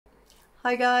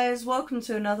Hi guys, welcome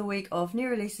to another week of new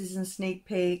releases and sneak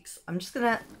peeks. I'm just going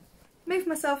to move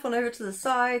myself on over to the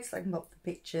side so I can pop the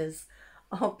pictures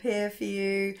up here for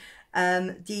you.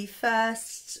 The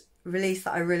first release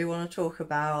that I really want to talk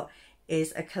about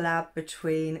is a collab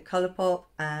between Colourpop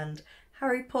and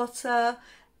Harry Potter.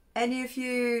 Any of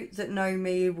you that know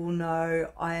me will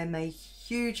know I am a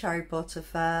huge Harry Potter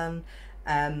fan.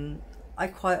 I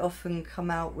quite often come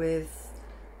out with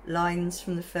lines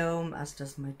from the film, as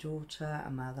does my daughter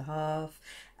and my other half,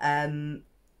 and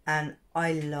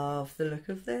I love the look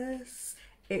of this.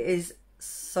 It is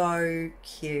so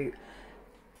cute.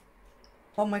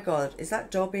 Oh my god, is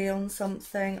that Dobby on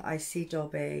something? I see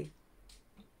Dobby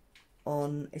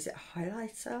on, is it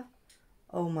highlighter?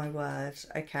 Oh my word.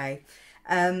 Okay,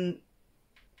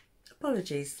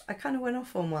 apologies, I kind of went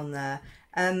off on one there.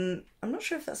 I'm not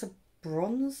sure if that's a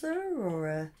bronzer or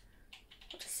a,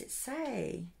 what does it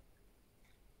say?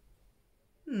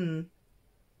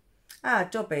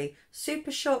 Dobby.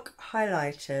 Super Shock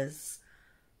highlighters.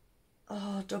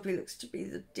 Oh, Dobby looks to be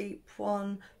the deep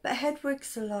one, but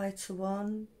Hedwig's a lighter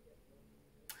one.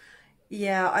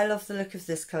 Yeah, I love the look of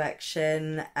this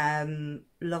collection.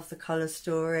 Love the colour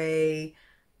story.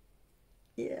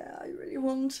 Yeah, I really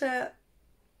want it.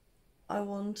 I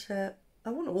want it. I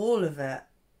want all of it.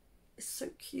 It's so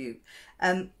cute.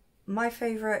 My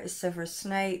favourite is Severus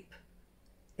Snape,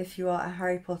 if you are a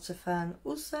Harry Potter fan.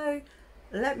 Also,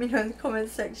 let me know in the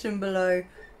comments section below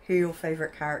who your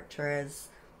favourite character is.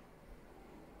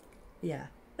 Yeah,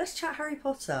 let's chat Harry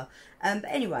Potter. But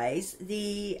anyways,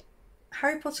 the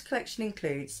Harry Potter collection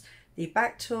includes the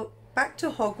Back to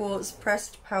Hogwarts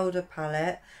pressed powder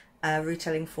palette,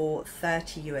 retailing for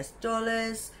 $30 US.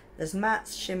 There's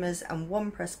mattes, shimmers and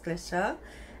one pressed glitter.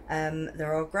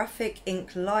 There are graphic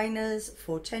ink liners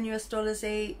for $10 US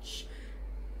each.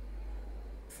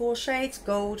 4 shades: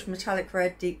 gold, metallic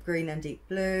red, deep green and deep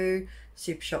blue.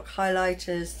 Super Shock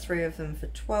highlighters, 3 of them for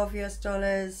 $12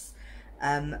 US.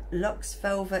 Luxe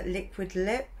Velvet Liquid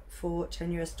Lip for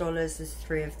 $10 US, there's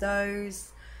 3 of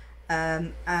those.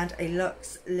 And a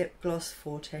Luxe Lip Gloss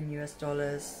for $10 US.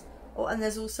 Oh, and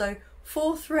there's also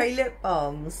 4 Thray Lip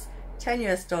Balms, $10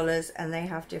 US, and they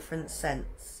have different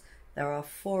scents. There are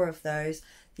 4 of those.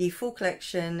 The full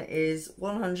collection is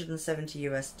 $170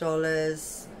 US.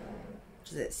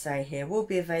 What does it say here? Will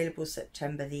be available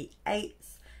September the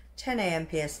 8th, 10 AM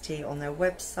PST on their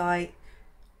website.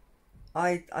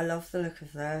 I love the look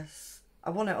of this. I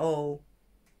want it all.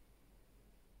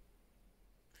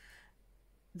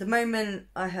 The moment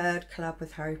I heard collab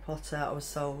with Harry Potter, I was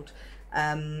sold.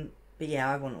 But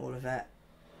yeah, I want all of it.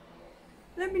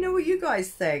 Let me know what you guys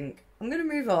think. I'm going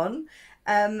to move on.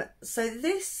 So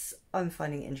this I'm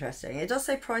finding interesting. It does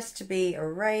say price to be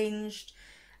arranged.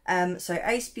 So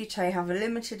Ace Beauté have a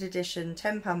limited edition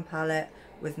 £10 palette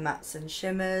with mattes and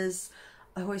shimmers.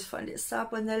 I always find it sad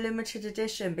when they're limited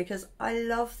edition because I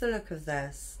love the look of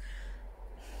this.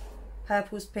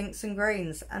 Purples, pinks and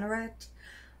greens and a red.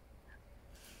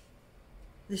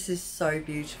 This is so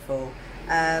beautiful.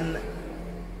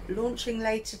 Launching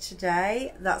later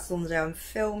today. That's on the day I'm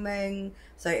filming.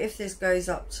 So if this goes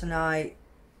up tonight,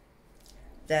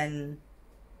 then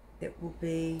it will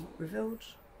be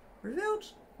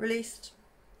released,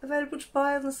 available to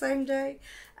buy on the same day.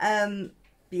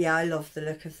 Yeah, I love the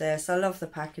look of this. I love the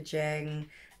packaging.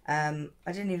 I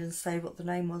didn't even say what the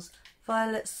name was.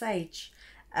 Violet Sage.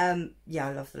 Yeah,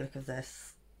 I love the look of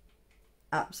this.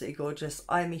 Absolutely gorgeous.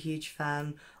 I'm a huge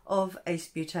fan of Ace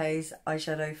Beauté's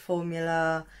eyeshadow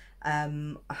formula.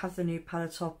 I have the new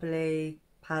Paletopoli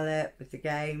palette with the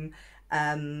game.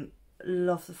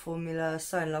 Love the formula,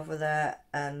 so in love with it.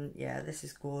 And yeah, this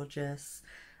is gorgeous.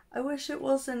 I wish it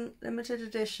wasn't limited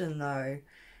edition though.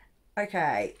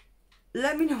 Okay,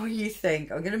 let me know what you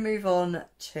think. I'm going to move on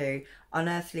to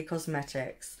Unearthly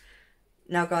Cosmetics.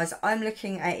 Now guys, I'm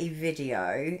looking at a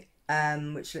video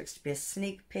which looks to be a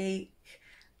sneak peek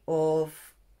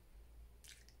of,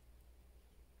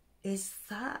 is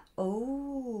that,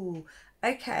 oh,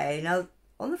 okay. Now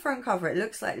on the front cover it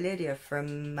looks like Lydia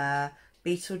from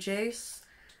Beetlejuice,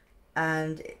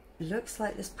 and it looks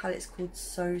like this palette's called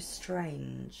So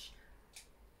Strange.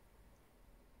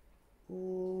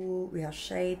 Ooh, we have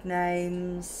shade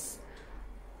names.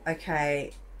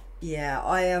 Okay, yeah,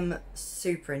 I am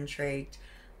super intrigued.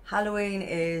 Halloween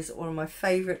is one of my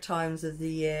favourite times of the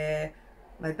year.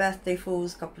 My birthday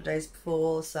falls a couple of days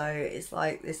before, so it's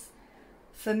like this,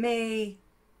 for me,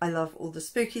 I love all the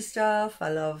spooky stuff. I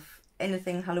love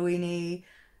anything Halloween-y,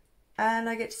 and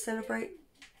I get to celebrate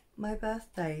my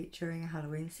birthday during a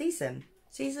Halloween season,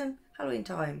 Halloween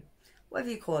time,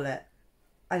 whatever you call it.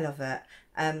 I love it.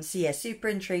 So yeah, super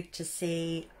intrigued to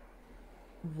see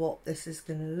what this is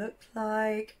going to look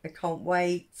like. I can't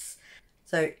wait.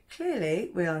 So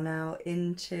clearly we are now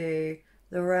into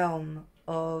the realm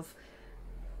of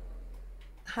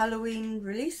Halloween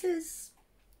releases.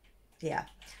 Yeah.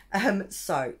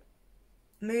 So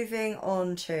moving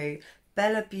on to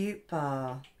Bella Butte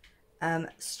Bar.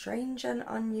 Strange and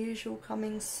Unusual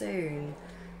coming soon.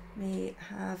 Me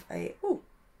have a... Oh,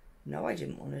 no, I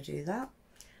didn't want to do that.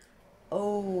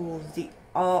 Oh, the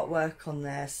artwork on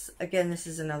this. Again, this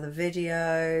is another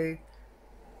video.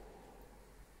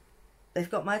 They've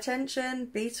got my attention.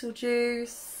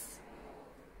 Beetlejuice.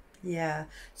 Yeah,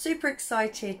 super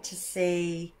excited to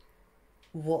see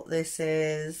what this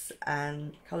is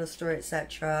and colour story,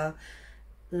 etc.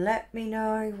 Let me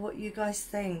know what you guys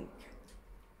think.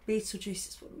 Beetlejuice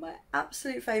is one of my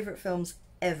absolute favourite films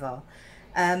ever.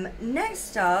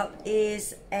 Next up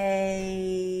is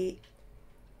a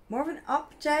more of an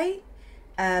update.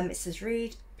 It says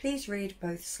please read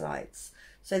both slides.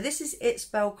 So this is It's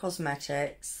Bell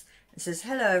Cosmetics. It says,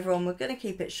 hello everyone, we're going to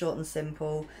keep it short and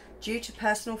simple. Due to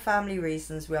personal family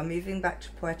reasons, we are moving back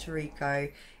to Puerto Rico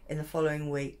in the following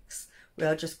weeks. We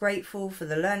are just grateful for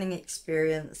the learning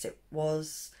experience it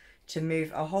was to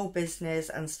move a whole business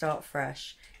and start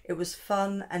fresh. It was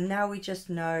fun, and now we just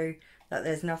know that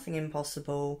there's nothing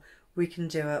impossible. We can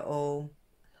do it all.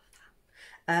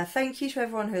 Thank you to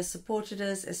everyone who has supported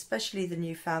us, especially the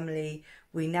new family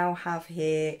we now have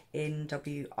here in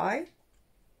WI.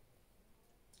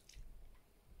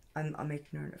 I'm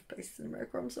ignorant of places in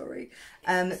America, I'm sorry.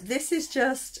 This is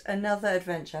just another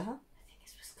adventure, huh? I think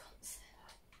it's Wisconsin.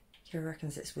 Kira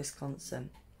reckons it's Wisconsin.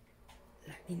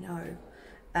 Let me know.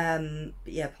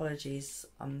 But yeah, apologies.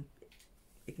 I'm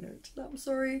ignorant to that, I'm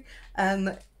sorry.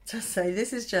 To say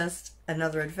this is just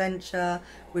another adventure.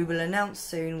 We will announce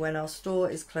soon when our store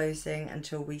is closing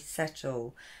until we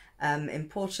settle.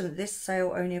 Important, this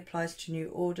sale only applies to new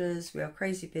orders. We are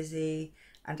crazy busy,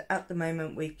 and at the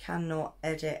moment we cannot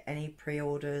edit any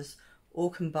pre-orders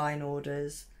or combine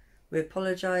orders. We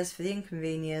apologise for the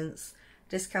inconvenience.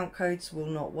 Discount codes will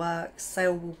not work.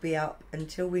 Sale will be up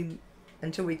until we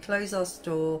close our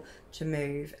store to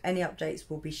move. Any updates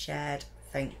will be shared.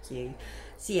 Thank you.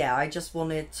 So yeah, I just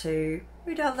wanted to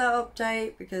read out that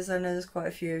update because I know there's quite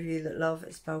a few of you that love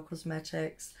It's Bell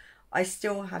Cosmetics. I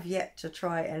still have yet to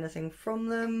try anything from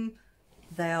them.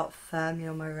 They are firmly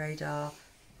on my radar.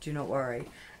 Do not worry.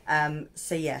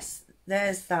 So yes,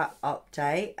 there's that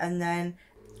update. And then,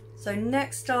 so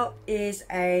next up is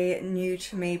a new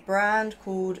to me brand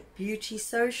called Beauty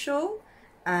Social.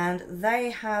 And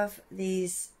they have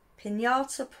these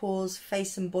Pinata Pores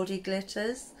face and body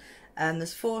glitters.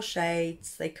 There's 4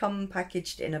 shades. They come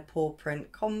packaged in a paw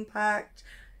print compact.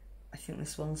 I think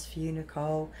this one's for you,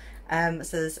 Nicole. So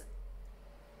there's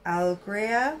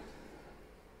Alegría,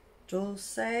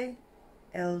 Dulce,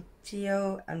 El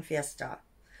Tío and Fiesta.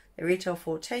 They retail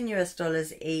for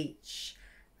 $10 each.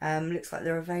 Looks like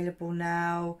they're available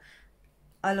now.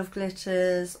 I love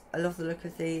glitters. I love the look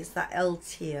of these. That El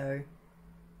Tío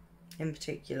in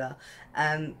particular.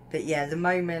 But yeah, the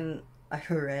moment I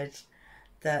read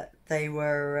that they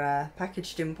were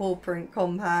packaged in paw print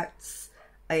compacts,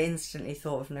 I instantly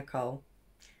thought of Nicole.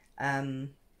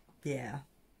 Yeah.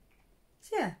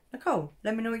 So yeah, Nicole,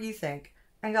 let me know what you think.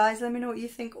 And guys, let me know what you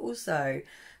think also.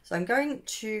 So I'm going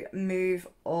to move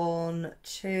on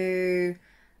to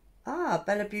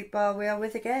Bella Butte Bar we are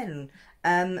with again.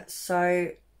 So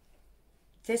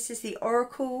this is the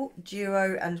Oracle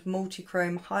Duo and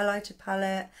Multichrome Highlighter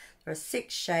Palette. There are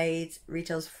 6 shades,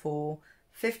 retails for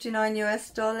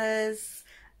 $59.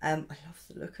 I love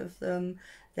the look of them.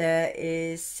 There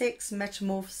is 6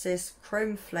 Metamorphosis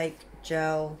Chrome Flake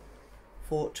Gel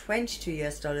for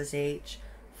 $22 each.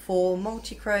 4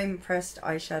 Multichrome Pressed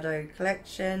Eyeshadow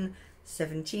Collection,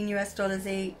 $17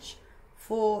 each.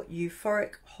 4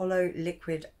 Euphoric Hollow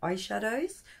Liquid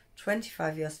Eyeshadows,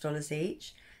 $25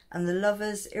 each. And the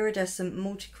Lovers Iridescent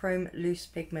Multichrome Loose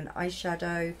Pigment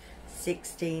Eyeshadow,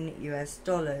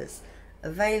 $16.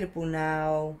 Available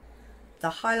now. The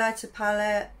highlighter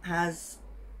palette has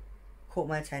caught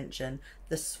my attention.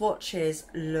 The swatches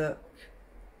look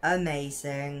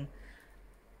amazing.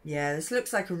 Yeah, this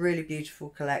looks like a really beautiful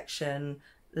collection.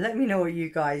 Let me know what you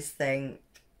guys think.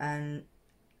 And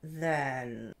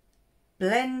then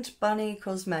Blend Bunny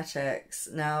Cosmetics.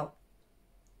 Now,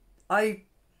 I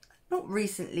not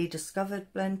recently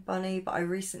discovered Blend Bunny, but I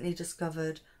recently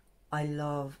discovered I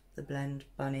love the Blend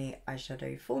Bunny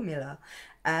eyeshadow formula.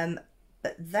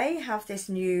 But they have this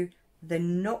new, the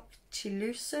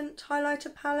Noctilucent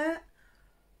highlighter palette.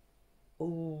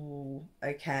 Oh,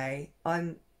 okay.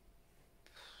 I'm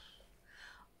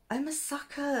a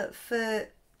sucker for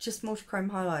just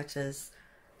multichrome highlighters.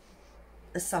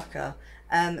 a sucker.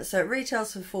 So it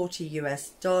retails for $40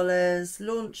 US,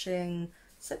 launching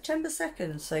September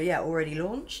 2nd. So yeah, already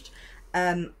launched.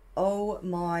 Oh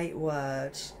my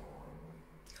word.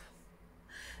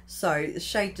 So the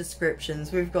shade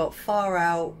descriptions, we've got Far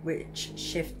Out, which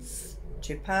shifts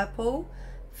to purple.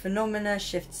 Phenomena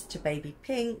shifts to baby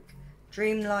pink.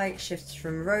 Dreamlight shifts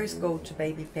from rose gold to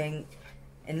baby pink.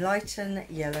 Enlighten,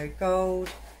 yellow gold.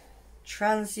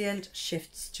 Transient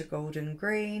shifts to golden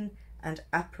green. And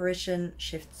Apparition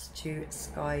shifts to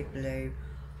sky blue.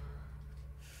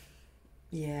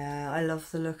 Yeah, I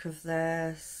love the look of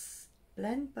this.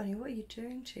 Blend Bunny, what are you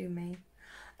doing to me?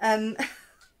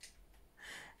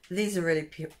 These are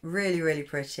really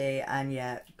pretty, and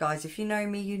yeah, guys, if you know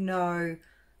me, you know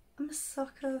I'm a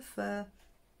sucker for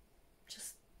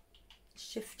just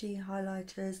shifty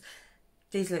highlighters.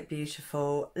 These look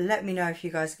beautiful. Let me know if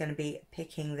you guys are going to be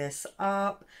picking this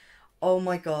up. Oh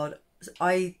my god,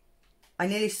 I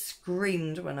nearly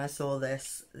screamed when I saw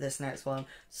this next one.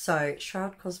 So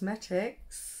Shroud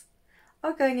Cosmetics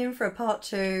are going in for a part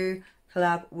 2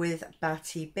 collab with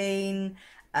Batty Bean.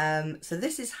 So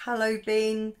this is Hello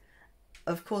Bean.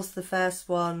 Of course, the first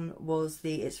one was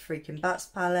the It's Freaking Bats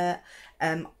palette.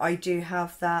 I do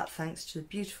have that thanks to the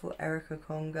beautiful Erica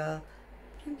Conga.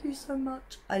 Thank you so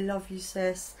much. I love you,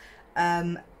 sis.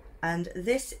 And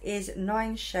this is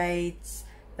 9 shades.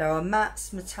 There are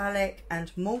mattes, metallic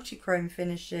and multi-chrome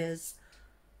finishes.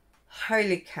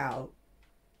 Holy cow.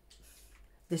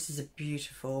 This is a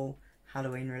beautiful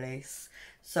Halloween release.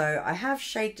 So I have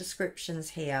shade descriptions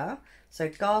here. So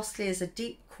Ghastly is a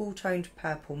deep cool toned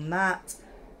purple matte.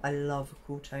 I love a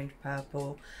cool toned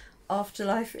purple.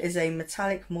 Afterlife is a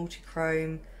metallic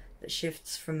multi-chrome that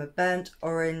shifts from a burnt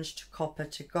orange to copper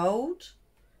to gold.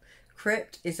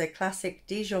 Crypt is a classic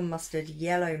Dijon mustard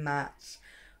yellow matte.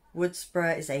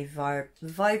 Woodspur is a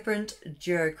vibrant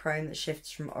duochrome that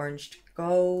shifts from orange to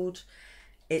gold.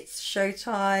 It's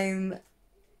Showtime.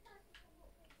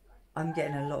 I'm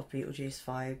getting a lot of Beetlejuice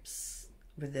vibes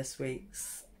with this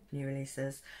week's new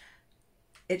releases.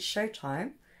 It's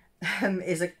Showtime.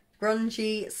 Is a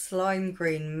grungy slime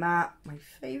green matte, my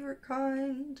favourite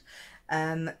kind.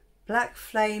 Black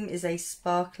Flame is a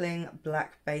sparkling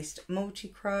black based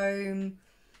multi-chrome.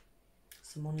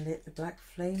 Someone lit the Black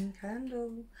Flame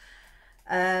candle.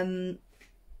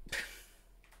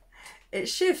 It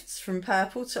shifts from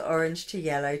purple to orange to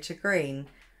yellow to green.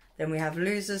 Then we have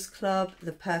Losers Club,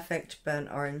 the perfect burnt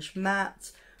orange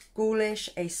matte. Ghoulish,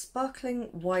 a sparkling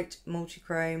white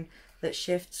multi-chrome that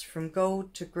shifts from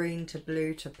gold to green to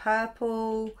blue to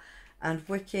purple. And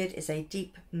Wicked is a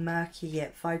deep, murky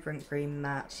yet vibrant green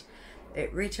matte.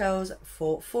 It retails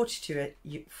for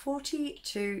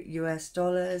 $42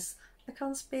 US. I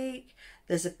can't speak.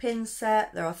 There's a pin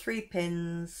set. There are 3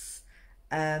 pins,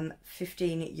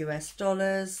 $15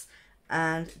 US.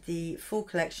 And the full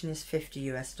collection is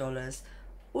 $50 US.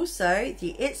 Also,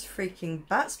 the It's Freaking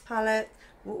Bats palette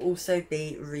will also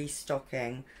be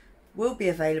restocking. Will be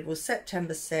available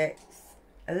September 6th,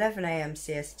 11 AM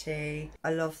CST.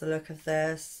 I love the look of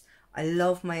this. I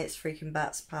love my It's Freaking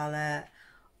Bats palette.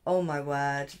 Oh my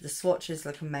word, the swatches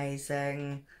look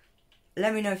amazing.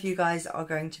 Let me know if you guys are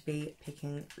going to be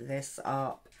picking this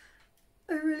up.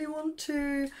 I really want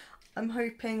to. I'm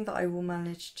hoping that I will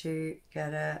manage to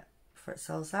get it before it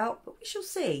sells out, but we shall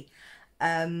see.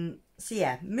 So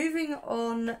yeah, moving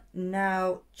on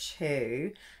now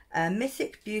to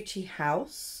Mythic Beauty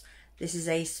House. This is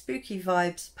a spooky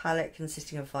vibes palette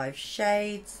consisting of 5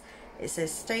 shades. It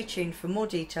says stay tuned for more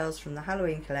details from the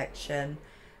Halloween collection.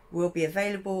 Will be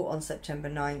available on September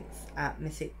 9th at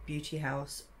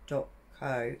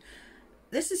mythicbeautyhouse.co.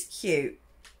 This is cute.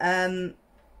 5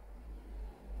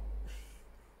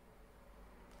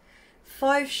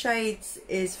 shades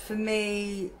is for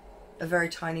me a very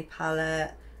tiny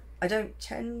palette. I don't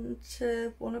tend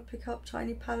to want to pick up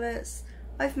tiny palettes.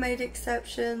 I've made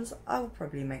exceptions. I'll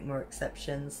probably make more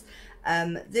exceptions.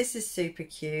 This is super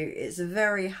cute. It's a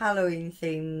very Halloween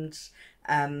themed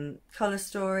colour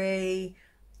story.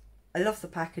 I love the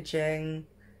packaging.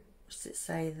 What does it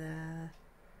say there?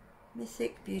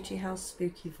 Mythic Beauty House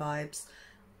Spooky Vibes.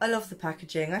 I love the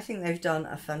packaging. I think they've done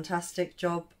a fantastic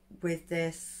job with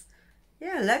this.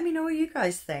 Yeah, let me know what you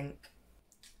guys think.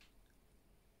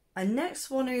 I next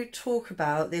want to talk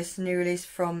about this new release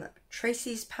from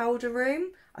Tracy's Powder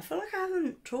Room. I feel like I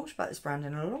haven't talked about this brand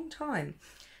in a long time.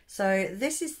 So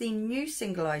this is the new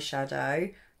single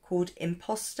eyeshadow called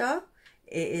Imposter.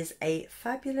 It is a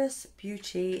fabulous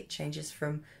beauty. It changes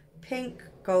from pink,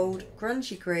 gold,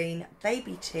 grungy green,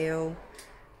 baby teal,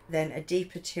 then a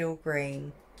deeper teal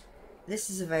green. This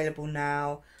is available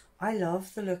now. I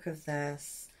love the look of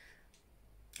this.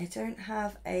 I don't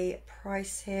have a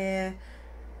price here,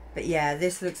 but yeah,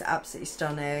 this looks absolutely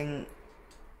stunning.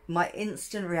 My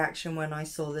instant reaction when I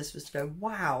saw this was to go,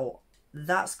 wow,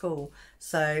 that's cool.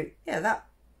 So yeah, that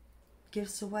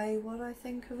gives away what I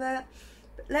think of it.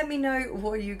 But let me know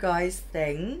what you guys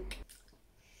think.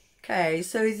 Okay,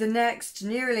 so the next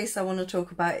new release I want to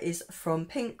talk about is from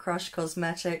Pink Crush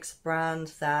Cosmetics,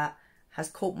 brand that has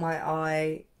caught my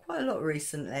eye quite a lot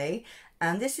recently.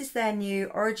 And this is their new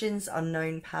Origins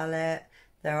Unknown palette.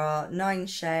 There are 9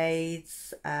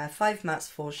 shades, 5 mattes,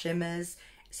 4 shimmers.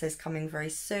 It says coming very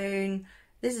soon.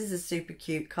 This is a super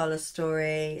cute colour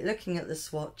story. Looking at the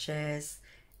swatches,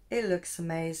 it looks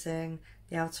amazing.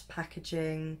 The outer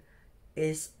packaging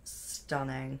is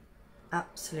stunning.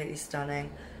 Absolutely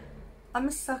stunning. I'm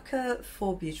a sucker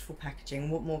for beautiful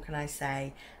packaging. What more can I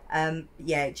say?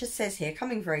 Yeah, it just says here,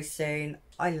 coming very soon.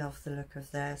 I love the look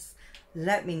of this.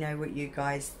 Let me know what you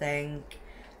guys think.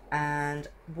 And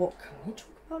what can we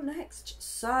talk about next?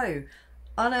 So,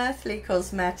 Unearthly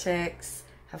Cosmetics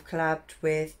have collabed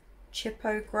with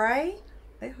Chippo Grey.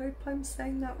 I hope I'm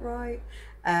saying that right.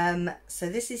 So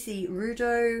this is the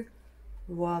Rudo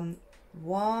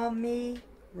Wami.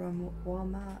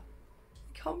 I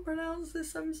can't pronounce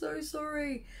this, I'm so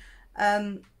sorry.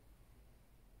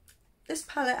 This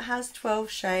palette has 12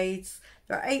 shades.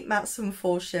 There are 8 mattes and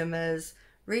 4 shimmers.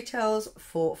 Retails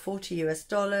for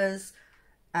 $40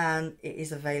 and it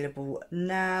is available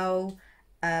now.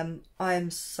 I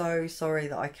am so sorry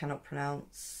that I cannot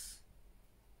pronounce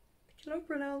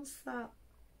that.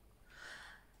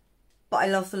 But I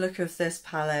love the look of this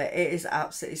palette. It is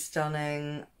absolutely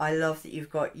stunning. I love that you've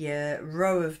got your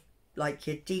row of like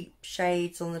your deep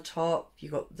shades on the top.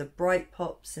 You've got the bright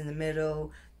pops in the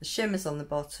middle, the shimmers on the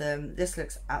bottom. This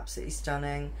looks absolutely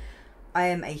stunning. I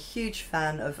am a huge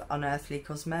fan of Unearthly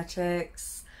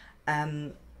Cosmetics.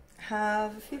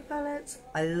 Have a few palettes.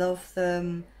 I love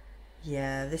them.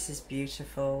 Yeah, this is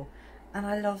beautiful. And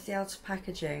I love the outer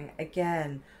packaging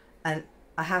again. And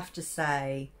I have to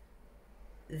say,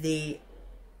 the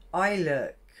eye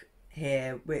look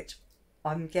here, which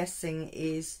I'm guessing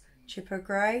is Chippo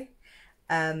Grey,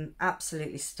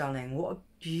 absolutely stunning. What a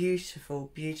beautiful,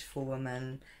 beautiful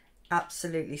woman.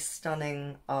 Absolutely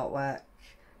stunning artwork.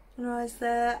 Eyes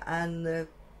there, and the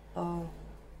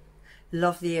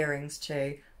love the earrings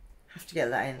too. Have to get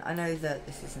that in. I know that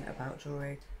this isn't about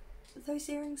jewelry, but those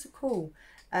earrings are cool.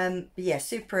 But yeah,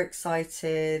 super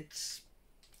excited.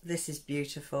 This is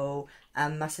beautiful,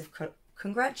 and massive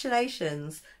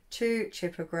congratulations to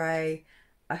Chippo Grey.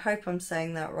 I hope I'm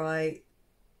saying that right.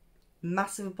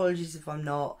 Massive apologies if I'm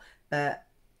not, but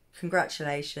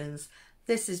congratulations.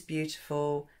 This is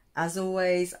beautiful. As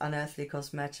always, Unearthly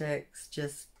Cosmetics,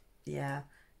 just, yeah,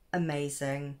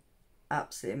 amazing.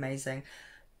 Absolutely amazing.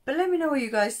 But let me know what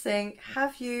you guys think.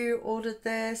 Have you ordered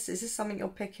this? Is this something you're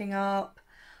picking up?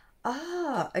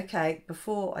 Ah, okay.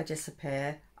 Before I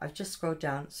disappear, I've just scrolled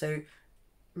down. So,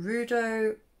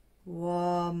 Rudo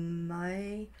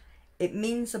Wamai. It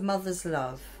means a mother's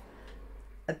love.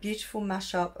 A beautiful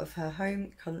mashup of her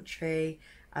home country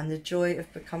and the joy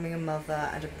of becoming a mother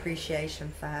and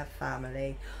appreciation for her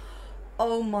family.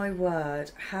 Oh my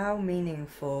word, how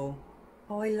meaningful.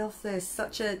 Oh, I love this.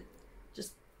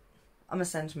 I'm a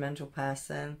sentimental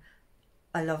person.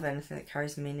 I love anything that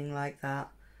carries meaning like that.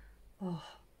 Oh,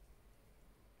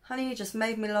 honey, you just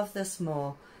made me love this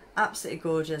more. Absolutely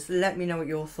gorgeous. Let me know what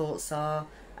your thoughts are.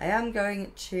 I am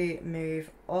going to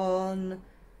move on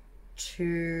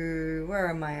to... where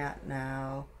am I at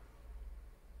now?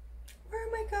 Where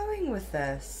am I going with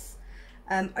this?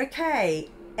 Okay,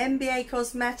 NBA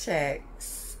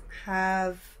Cosmetics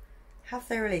have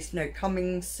they released? No,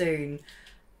 coming soon.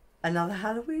 Another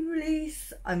Halloween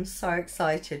release. I'm so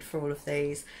excited for all of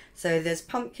these. So there's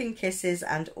Pumpkin Kisses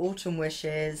and Autumn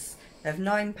Wishes. They have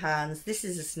 9 pans. This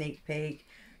is a sneak peek.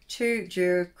 2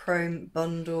 duochrome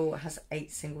bundle has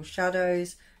 8 single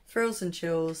shadows. Thrills and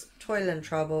Chills, Toil and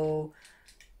Trouble.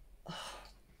 Oh.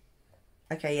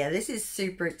 Okay, yeah, this is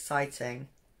super exciting.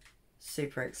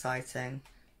 Super exciting.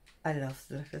 I love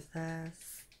the look of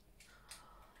this.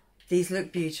 These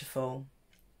look beautiful.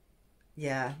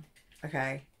 Yeah,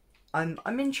 okay.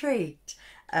 I'm intrigued.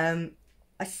 I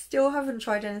still haven't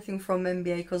tried anything from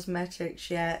NBA Cosmetics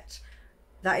yet.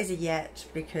 That is a yet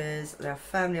because they're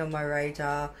firmly on my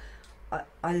radar.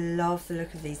 I love the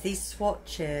look of these. These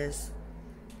swatches,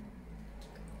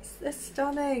 they're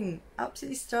stunning.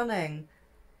 Absolutely stunning.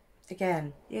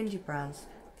 Again, the indie brands,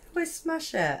 they always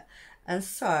smash it. And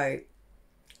so,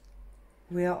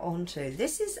 we are on to...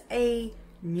 this is a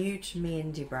new to me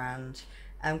indie brand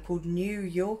called New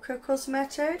Yorker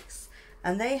Cosmetics,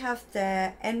 and they have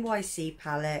their NYC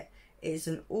palette It is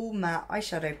an all matte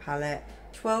eyeshadow palette,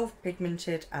 12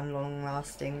 pigmented and long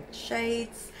lasting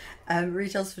shades.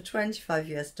 Retails for $25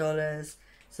 US.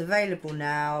 It's available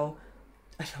now.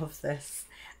 I love this.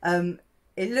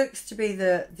 It looks to be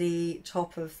the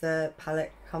top of the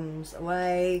palette comes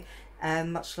away,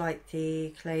 much like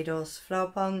the Kaleidos Flower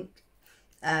Punk.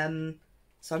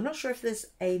 So I'm not sure if there's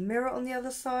a mirror on the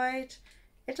other side.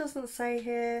 It doesn't say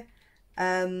here.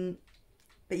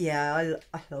 But yeah,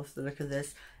 I love the look of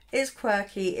this. It's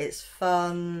quirky, it's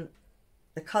fun.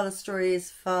 The colour story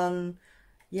is fun.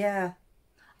 Yeah,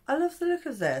 I love the look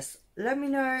of this. Let me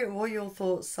know what your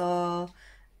thoughts are,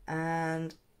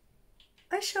 and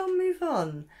I shall move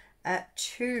on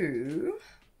to,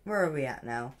 where are we at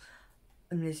now?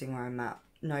 I'm losing where I'm at.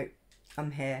 No,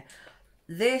 I'm here.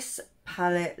 This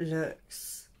palette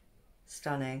looks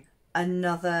stunning.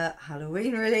 Another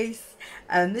Halloween release,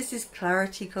 and this is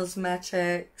Clarity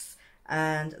Cosmetics,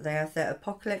 and they have their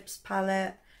Apocalypse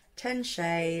palette, 10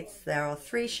 shades. There are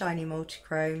 3 shiny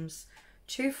multichromes,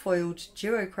 2 foiled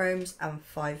duochromes and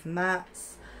 5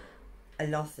 mattes. I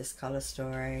love this colour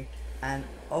story, and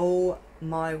oh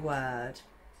my word,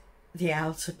 the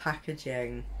outer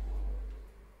packaging.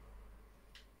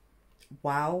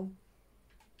 Wow.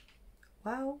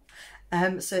 Wow.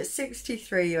 So it's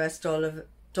 $63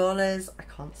 US. I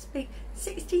can't speak.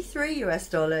 $63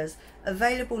 US.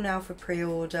 Available now for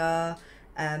pre-order.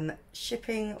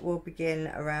 Shipping will begin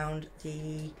around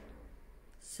the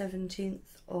 17th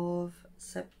of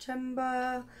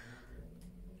September.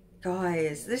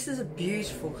 Guys, this is a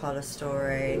beautiful colour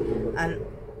story, and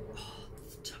oh,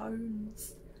 the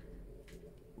tones.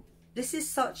 This is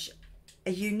such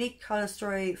a unique colour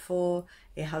story for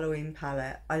a Halloween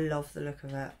palette. I love the look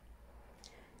of it.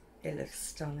 It looks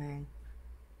stunning.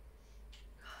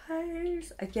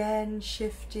 Guys, again,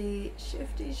 shifty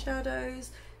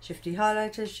shadows, shifty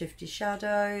highlighters, shifty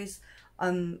shadows.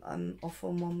 I'm off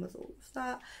on one with all of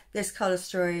that. This colour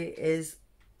story is,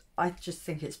 I just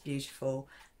think it's beautiful,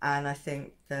 and I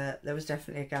think that there was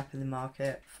definitely a gap in the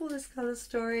market for this colour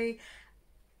story.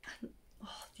 And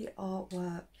oh, the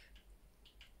artwork.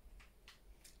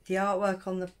 The artwork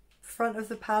on the front of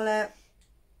the palette,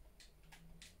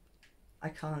 I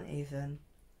can't even.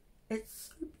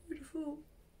 It's so beautiful.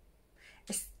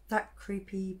 It's that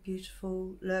creepy,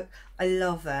 beautiful look. I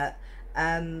love it.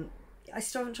 I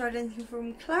still haven't tried anything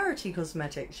from Clarity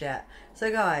Cosmetics yet.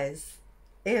 So guys,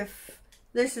 if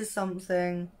this is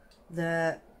something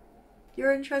that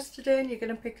you're interested in, you're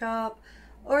going to pick up,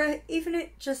 or even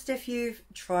just if you've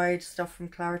tried stuff from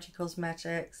Clarity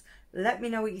Cosmetics, let me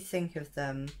know what you think of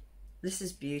them. This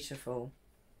is beautiful.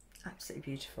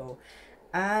 Absolutely beautiful.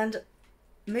 And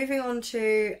moving on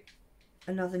to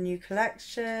another new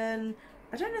collection.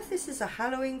 I don't know if this is a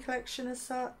Halloween collection as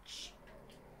such.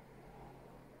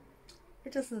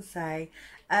 It doesn't say.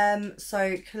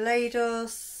 So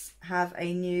Kaleidos have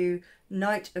a new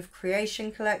Night of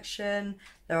Creation collection.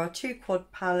 There are 2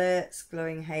 quad palettes,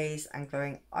 Glowing Haze and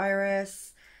Glowing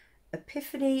Iris.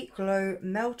 Epiphany Glow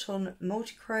Melt On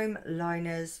Multichrome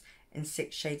liners in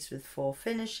 6 shades with 4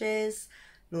 finishes.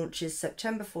 Launches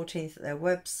September 14th at their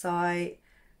website.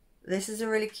 This is a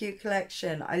really cute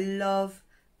collection. I love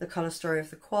the colour story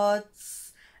of the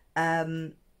quads.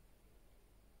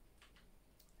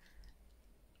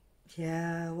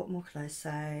 Yeah, what more can I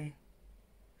say?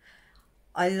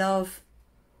 I love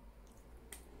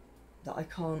that I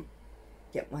can't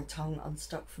get my tongue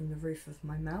unstuck from the roof of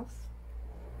my mouth.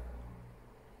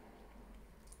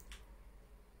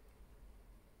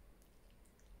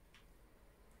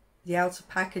 The outer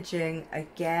packaging,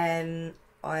 again,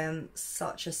 I am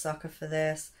such a sucker for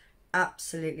this.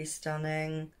 Absolutely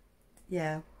stunning.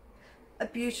 Yeah, a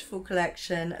beautiful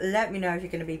collection. Let me know if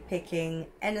you're going to be picking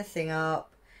anything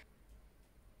up.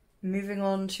 Moving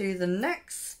on to the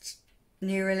next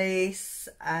new release.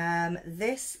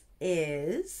 This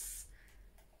is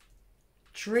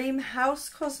Dream House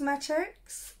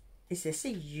Cosmetics. Is this a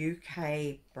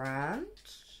UK brand?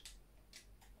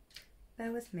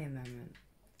 Bear with me a moment.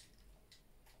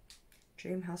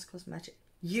 Dream House Cosmetics,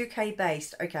 UK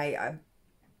based. Okay,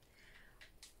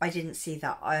 I didn't see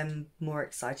that. I'm more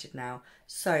excited now.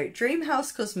 So Dream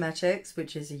House Cosmetics,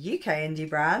 which is a UK indie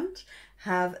brand,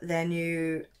 have their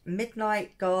new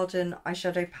Midnight Garden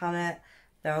eyeshadow palette.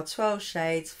 There are 12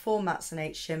 shades, 4 mattes and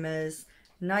 8 shimmers,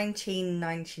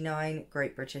 £19.99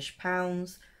 Great British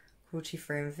pounds, cruelty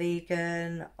free and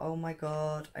vegan. Oh my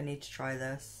god, I need to try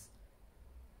this.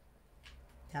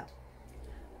 Yeah,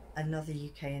 another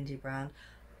UK indie brand.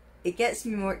 It gets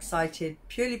me more excited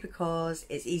purely because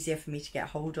it's easier for me to get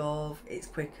hold of. It's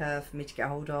quicker for me to get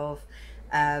hold of.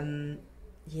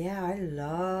 Yeah, I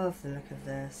love the look of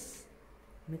this.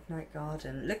 Midnight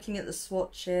Garden. Looking at the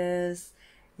swatches,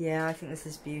 yeah, I think this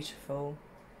is beautiful.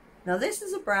 Now this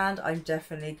is a brand I'm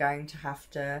definitely going to have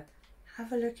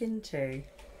a look into.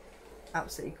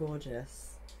 Absolutely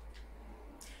gorgeous.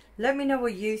 Let me know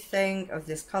what you think of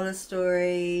this colour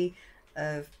story.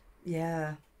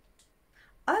 Yeah,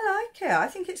 I like it. I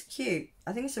think it's cute.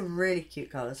 I think it's a really cute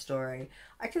colour story.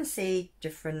 I can see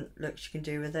different looks you can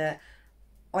do with it.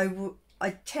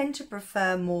 I tend to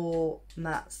prefer more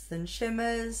mattes than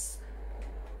shimmers,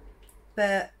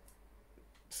 but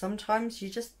sometimes you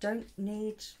just don't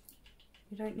need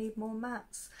more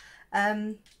mattes.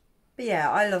 But yeah,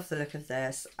 I love the look of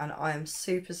this, and I am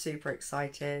super, super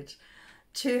excited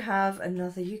to have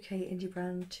another UK indie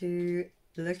brand to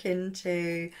look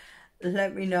into.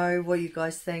 Let me know what you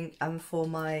guys think, and for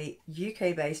my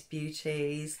UK based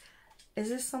beauties, is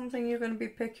this something you're going to be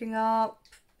picking up?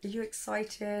 Are you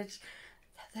excited?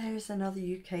 There's another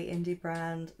UK indie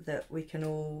brand that we can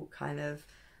all kind of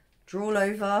drool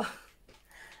over.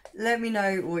 Let me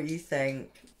know what you think.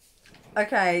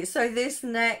 Okay, so this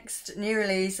next new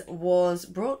release was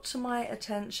brought to my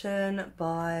attention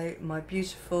by my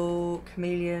beautiful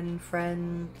chameleon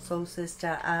friend, soul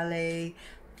sister Ali.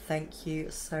 Thank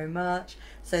you so much.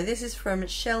 So this is from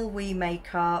Shall We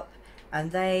Makeup,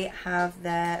 and they have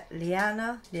their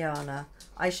Liana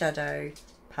eyeshadow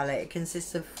palette. It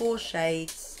consists of 4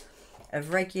 shades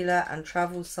of regular and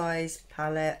travel size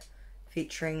palette,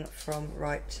 featuring from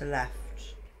right to left.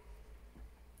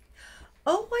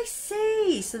 Oh, I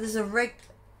see. So there's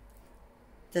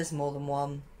there's more than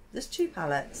one. There's 2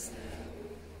 palettes.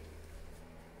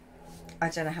 I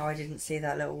don't know how I didn't see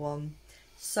that little one.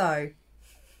 So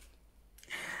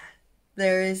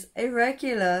there is a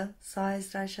regular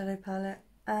sized eyeshadow palette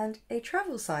and a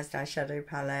travel sized eyeshadow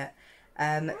palette.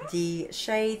 The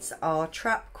shades are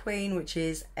Trap Queen, which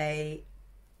is a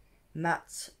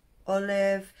matte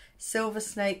olive, Silver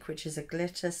Snake, which is a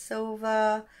glitter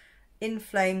silver, In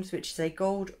Flames, which is a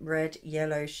gold, red,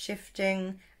 yellow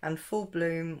shifting, and Full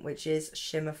Bloom, which is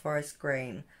shimmer forest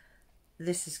green.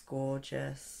 This is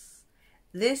gorgeous.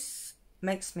 This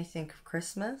makes me think of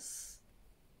Christmas.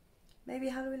 Maybe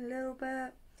Halloween a little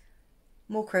bit.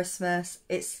 More Christmas.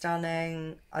 It's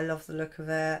stunning. I love the look of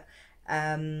it.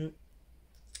 It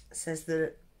says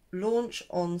the launch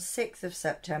on 6th of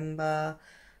September.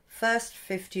 First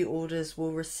 50 orders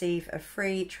will receive a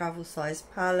free travel size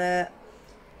palette.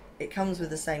 It comes with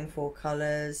the same 4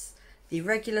 colours. The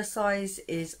regular size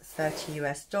is $30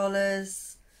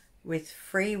 US with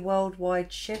free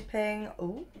worldwide shipping.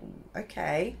 Oh,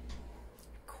 okay.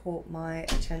 Caught my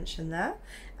attention there.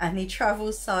 And the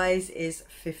travel size is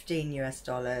 $15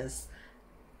 US.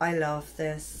 I love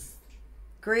this.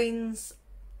 Greens,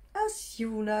 as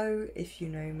you will know if you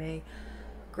know me,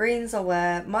 greens are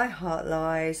where my heart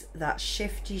lies. That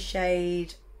shifty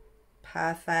shade,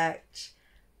 perfect.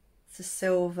 The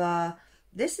silver.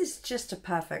 This is just a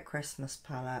perfect Christmas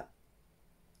palette.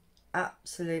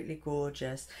 Absolutely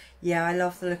gorgeous. Yeah, I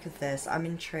love the look of this. I'm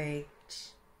intrigued.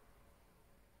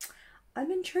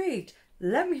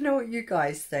 Let me know what you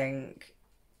guys think.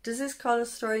 Does this colour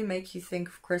story make you think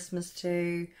of Christmas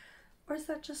too? Or is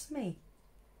that just me?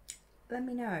 Let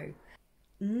me know.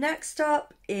 Next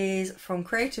up is from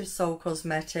Creative Soul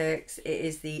Cosmetics. It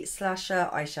is the Slasher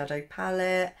eyeshadow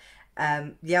palette.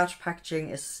 The outer packaging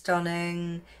is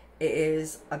stunning. It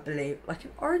is, I believe, like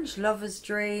an orange lover's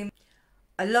dream.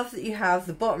 I love that you have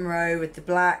the bottom row with the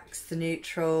blacks, the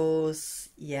neutrals.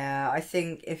 Yeah, I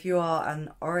think if you are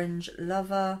an orange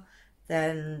lover,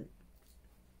 then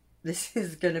this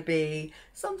is going to be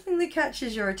something that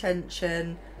catches your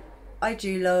attention. I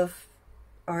do love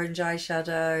orange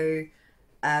eyeshadow,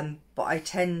 but I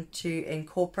tend to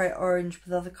incorporate orange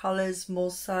with other colours more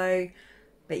so.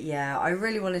 But yeah, I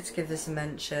really wanted to give this a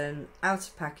mention.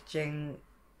 Outer packaging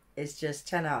is just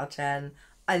 10 out of 10.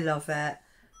 I love it.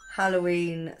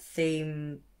 Halloween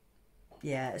theme,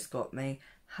 yeah, it's got me.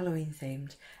 Halloween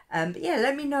themed. But yeah,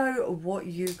 let me know what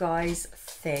you guys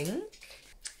think.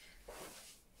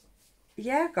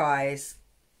 Yeah, guys,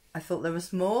 I thought there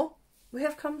was more. We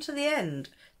have come to the end.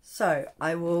 So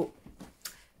I will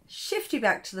shift you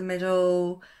back to the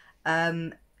middle.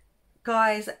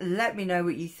 Guys, let me know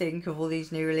what you think of all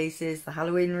these new releases, the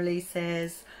Halloween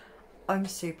releases. I'm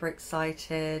super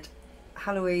excited.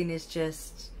 Halloween is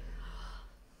just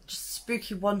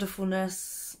spooky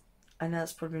wonderfulness. I know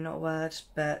that's probably not a word,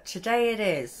 but today it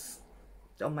is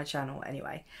on my channel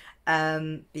anyway.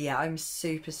 But yeah, I'm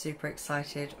super, super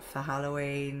excited for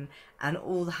Halloween and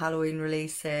all the Halloween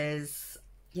releases.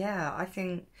 Yeah, I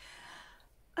think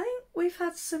we've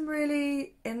had some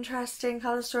really interesting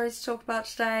colour stories to talk about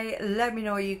today. Let me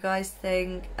know what you guys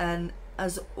think, and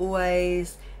as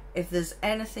always, if there's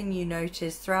anything you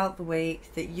notice throughout the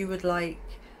week that you would like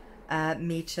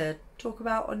me to talk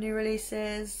about on new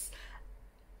releases,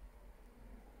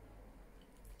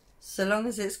 so long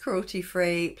as it's cruelty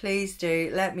free, please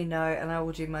do let me know, and I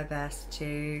will do my best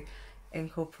to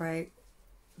incorporate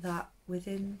that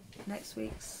within next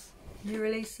week's new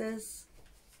releases.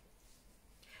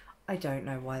 I don't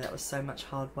know why that was so much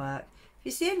hard work. If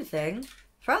you see anything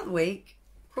throughout the week,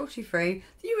 cruelty free,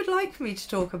 that you would like me to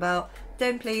talk about,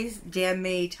 then please DM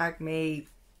me, tag me,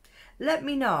 let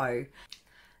me know.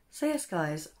 So yes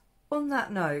guys, on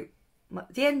that note,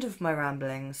 the end of my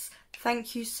ramblings.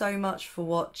 Thank you so much for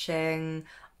watching.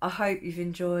 I hope you've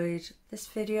enjoyed this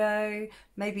video,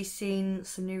 maybe seen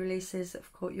some new releases that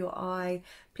have caught your eye.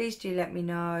 Please do let me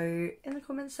know in the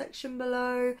comment section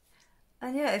below.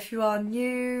 And yeah, if you are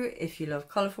new, if you love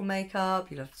colourful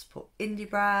makeup, you love to support indie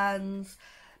brands,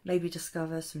 maybe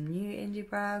discover some new indie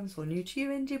brands or new to you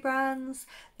indie brands,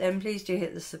 then please do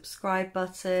hit the subscribe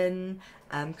button.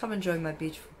 Come and join my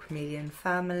beautiful chameleon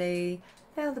family.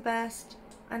 They are the best.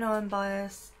 I know I'm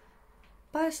biased.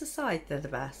 Bias aside, they're the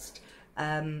best.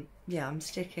 Yeah, I'm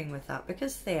sticking with that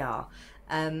because they are.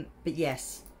 But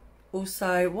yes,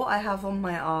 also what I have on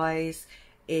my eyes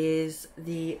is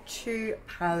the two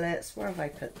palettes. Where have I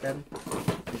put them?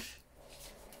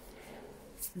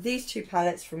 These two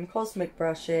palettes from Cosmic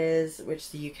Brushes, which is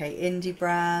the UK indie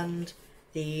brand,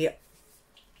 the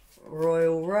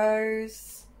Royal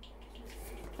Rose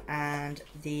and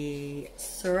the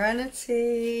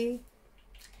Serenity.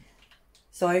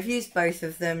 So I've used both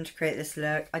of them to create this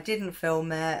look. I didn't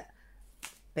film it,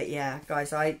 but yeah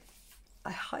guys, I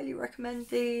highly recommend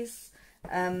these.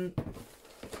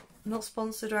 Not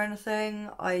sponsored or anything,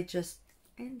 I just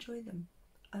enjoy them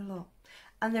a lot.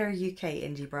 And they're a UK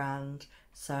indie brand,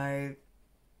 so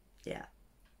yeah,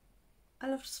 I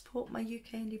love to support my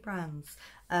UK indie brands.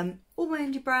 All my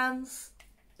indie brands,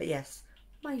 but yes,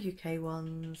 my UK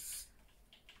ones,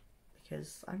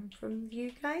 because I'm from the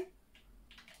UK.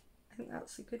 I think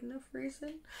that's a good enough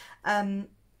reason.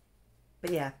 But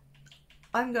yeah,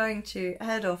 I'm going to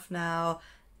head off now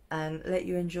and let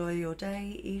you enjoy your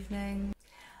day, evening.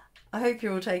 I hope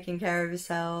you're all taking care of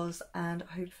yourselves, and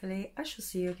hopefully I shall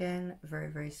see you again very,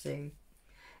 very soon.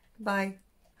 Bye.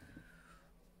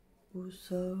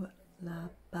 Uso la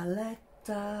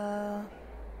paleta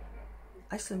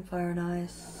Iceland Fire and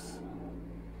Ice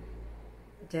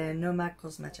de Nomad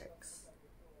Cosmetics.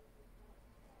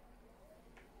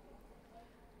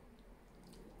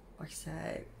 Like I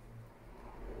say,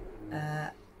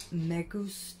 me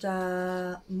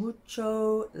gusta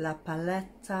mucho la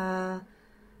paleta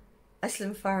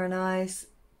Iceland Fire and Ice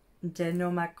de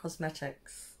Nomad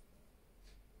Cosmetics.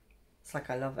 It's like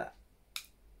I love it.